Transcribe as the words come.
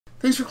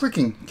Thanks for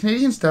clicking.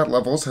 Canadians' debt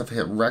levels have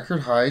hit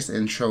record highs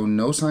and show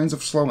no signs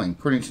of slowing,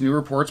 according to new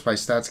reports by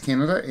Stats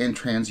Canada and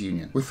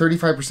Transunion. With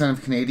 35%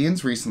 of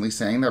Canadians recently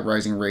saying that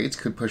rising rates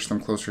could push them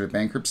closer to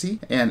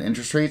bankruptcy and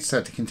interest rates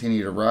set to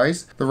continue to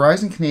rise, the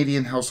rise in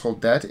Canadian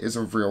household debt is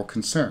of real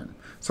concern.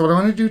 So what I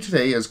want to do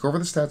today is go over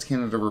the Stats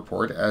Canada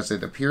report, as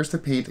it appears to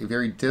paint a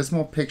very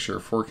dismal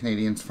picture for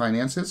Canadians'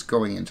 finances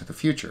going into the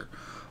future.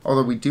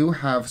 Although we do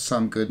have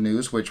some good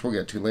news, which we'll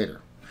get to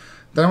later.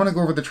 Then I want to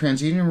go over the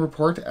Transunion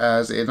report,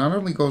 as it not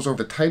only goes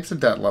over the types of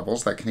debt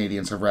levels that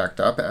Canadians have racked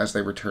up as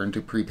they return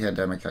to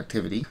pre-pandemic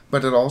activity,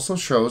 but it also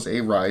shows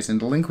a rise in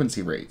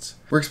delinquency rates.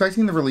 We're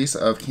expecting the release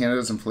of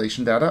Canada's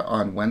inflation data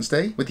on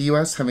Wednesday, with the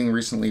US having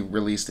recently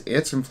released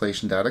its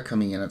inflation data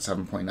coming in at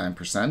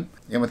 7.9%,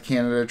 and with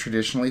Canada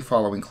traditionally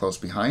following close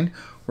behind,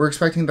 we're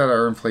expecting that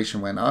our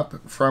inflation went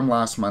up from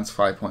last month's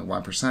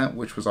 5.1%,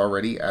 which was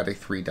already at a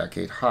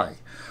 3-decade high.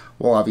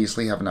 We'll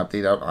obviously have an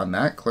update out on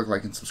that. Click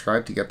like and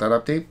subscribe to get that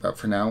update, but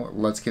for now,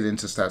 let's get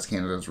into Stats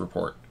Canada's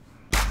report.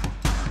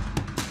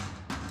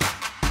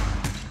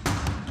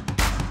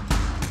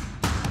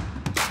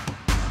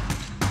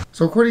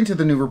 So according to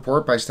the new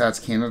report by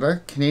Stats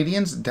Canada,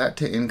 Canadians'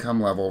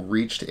 debt-to-income level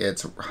reached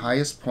its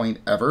highest point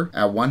ever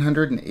at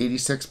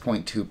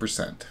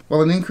 186.2%.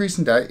 While an increase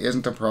in debt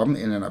isn't a problem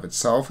in and of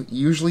itself,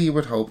 usually you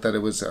would hope that it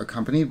was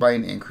accompanied by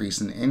an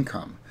increase in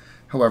income.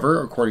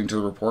 However, according to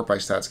the report by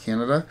Stats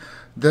Canada,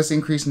 this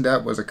increase in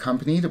debt was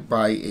accompanied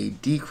by a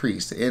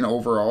decrease in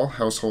overall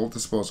household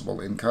disposable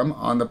income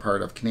on the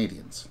part of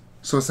Canadians.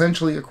 So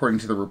essentially, according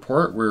to the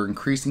report, we're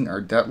increasing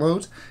our debt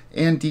load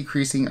and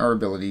decreasing our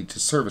ability to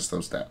service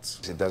those debts.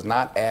 It does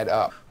not add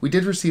up. We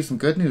did receive some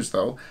good news,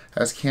 though,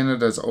 as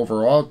Canada's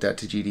overall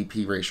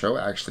debt-to-GDP ratio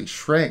actually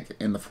shrank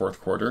in the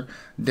fourth quarter,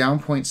 down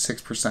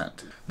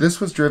 0.6%. This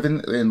was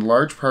driven in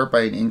large part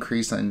by an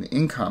increase in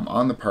income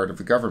on the part of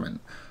the government.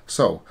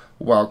 So,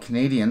 while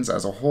Canadians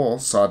as a whole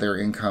saw their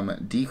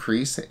income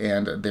decrease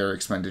and their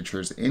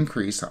expenditures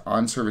increase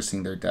on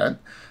servicing their debt,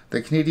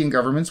 the Canadian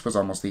government's was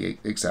almost the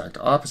exact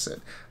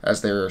opposite,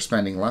 as they are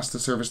spending less to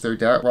service their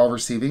debt while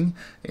receiving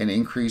an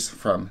increase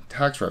from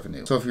tax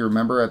revenue. So if you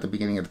remember at the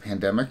beginning of the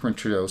pandemic, when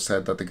Trudeau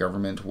said that the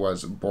government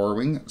was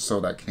borrowing so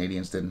that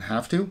Canadians didn't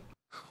have to,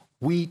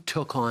 we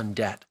took on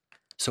debt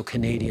so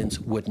Canadians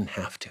wouldn't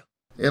have to.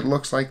 It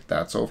looks like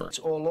that's over. It's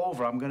all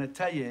over. I'm going to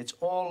tell you, it's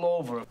all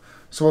over.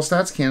 So while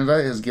Stats Canada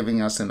is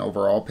giving us an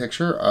overall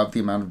picture of the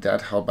amount of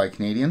debt held by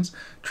Canadians,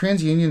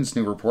 Transunion's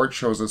new report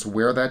shows us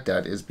where that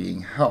debt is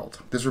being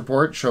held. This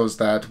report shows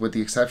that, with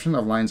the exception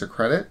of lines of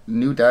credit,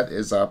 new debt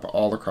is up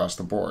all across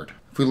the board.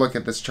 If we look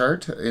at this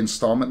chart,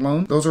 installment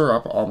loans, those are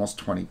up almost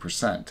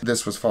 20%.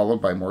 This was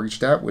followed by mortgage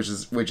debt, which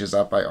is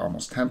up by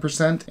almost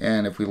 10%.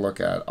 And if we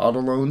look at auto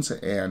loans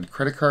and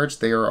credit cards,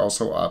 they are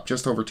also up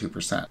just over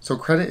 2%. So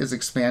credit is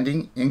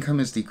expanding, income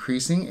is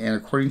decreasing, and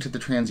according to the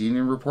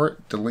TransUnion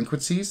report,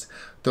 delinquencies,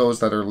 those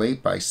that are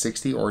late by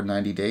 60 or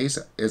 90 days,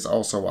 is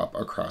also up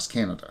across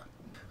Canada.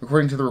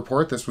 According to the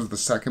report, this was the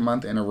second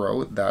month in a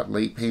row that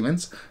late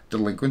payments,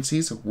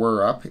 delinquencies,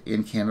 were up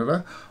in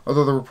Canada,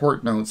 although the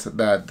report notes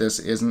that this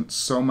isn't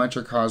so much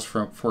a cause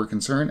for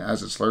concern,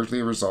 as it's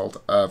largely a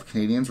result of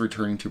Canadians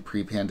returning to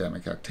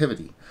pre-pandemic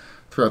activity.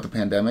 Throughout the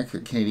pandemic,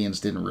 Canadians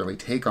didn't really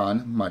take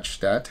on much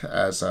debt,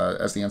 as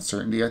the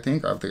uncertainty, I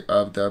think, of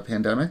the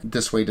pandemic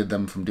dissuaded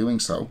them from doing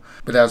so.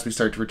 But as we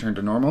start to return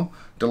to normal,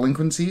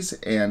 delinquencies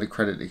and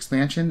credit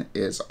expansion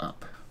is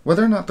up.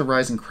 Whether or not the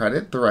rise in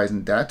credit, the rise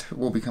in debt,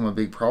 will become a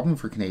big problem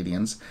for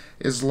Canadians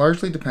is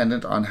largely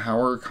dependent on how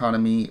our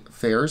economy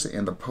fares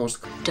in the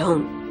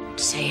Don't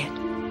say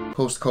it.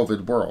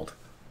 post-COVID world.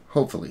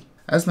 Hopefully.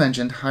 As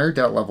mentioned, higher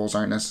debt levels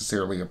aren't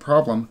necessarily a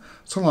problem,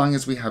 so long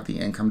as we have the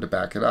income to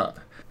back it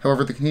up.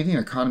 However, the Canadian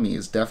economy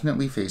is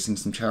definitely facing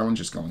some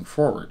challenges going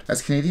forward.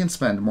 As Canadians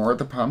spend more at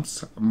the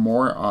pumps,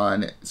 more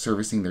on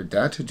servicing their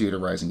debt due to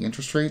rising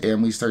interest rates,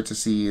 and we start to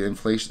see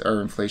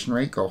our inflation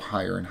rate go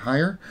higher and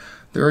higher,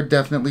 there are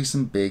definitely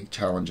some big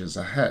challenges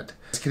ahead.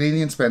 As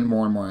Canadians spend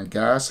more and more on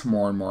gas,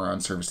 more and more on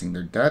servicing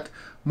their debt,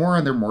 more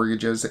on their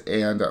mortgages,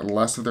 and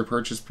less of their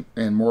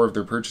more of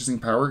their purchasing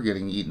power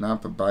getting eaten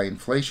up by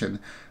inflation,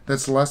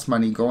 that's less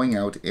money going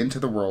out into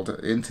the world,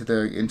 into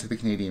the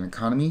Canadian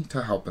economy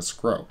to help us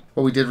grow.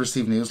 Well, we did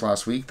receive news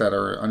last week that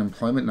our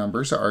unemployment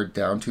numbers are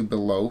down to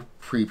below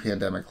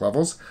pre-pandemic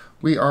levels.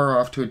 We are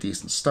off to a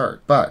decent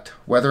start. But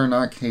whether or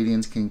not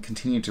Canadians can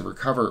continue to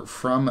recover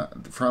from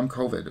the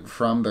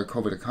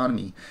COVID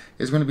economy,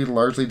 is going to be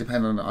largely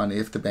dependent on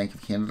if the Bank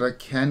of Canada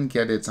can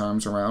get its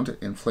arms around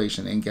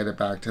inflation and get it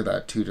back to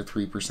that 2 to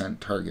 3%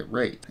 target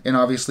rate. And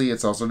obviously,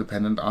 it's also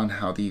dependent on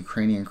how the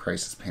Ukrainian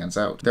crisis pans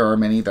out. There are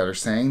many that are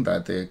saying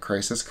that the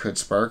crisis could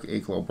spark a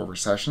global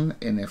recession,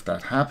 and if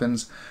that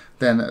happens,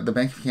 then the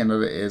Bank of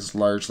Canada is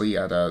largely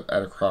at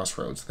a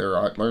crossroads.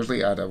 They're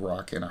largely at a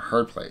rock and a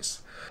hard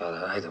place.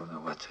 I don't know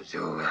what to do.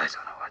 I don't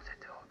know what to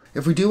do.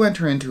 If we do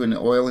enter into an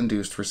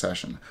oil-induced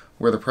recession,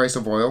 where the price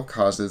of oil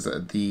causes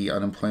the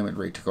unemployment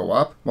rate to go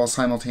up, while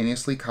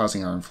simultaneously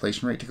causing our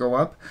inflation rate to go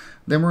up,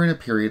 then we're in a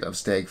period of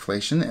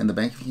stagflation, and the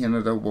Bank of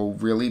Canada will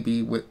really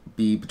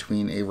be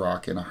between a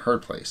rock and a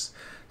hard place.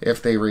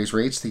 If they raise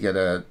rates to get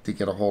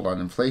a hold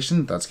on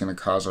inflation, that's going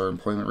to cause our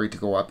employment rate to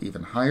go up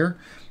even higher.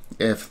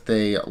 If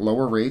they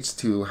lower rates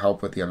to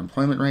help with the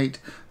unemployment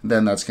rate,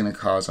 then that's going to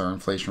cause our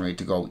inflation rate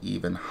to go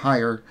even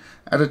higher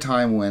at a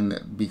time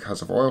when,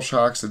 because of oil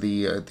shocks,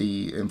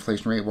 the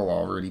inflation rate will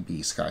already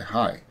be sky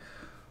high.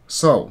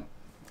 So,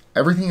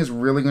 everything is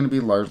really going to be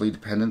largely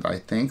dependent, I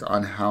think,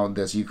 on how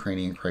this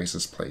Ukrainian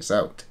crisis plays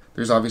out.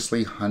 There's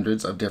obviously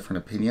hundreds of different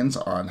opinions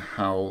on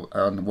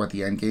what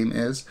the end game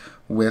is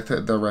with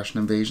the Russian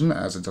invasion,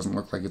 as it doesn't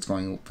look like it's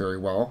going very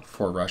well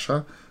for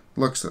Russia.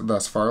 Looks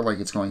thus far like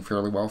it's going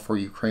fairly well for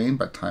Ukraine,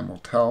 but time will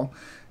tell.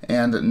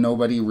 And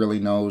nobody really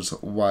knows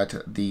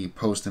what the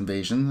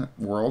post-invasion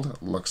world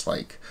looks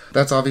like.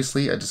 That's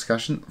obviously a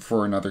discussion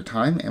for another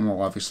time, and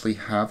we'll obviously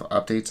have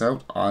updates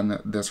out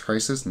on this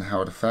crisis and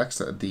how it affects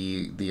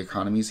the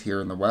economies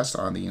here in the West,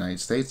 on the United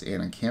States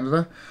and in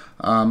Canada.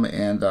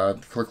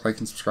 Click like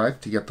and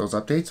subscribe to get those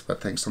updates, but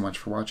thanks so much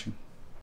for watching.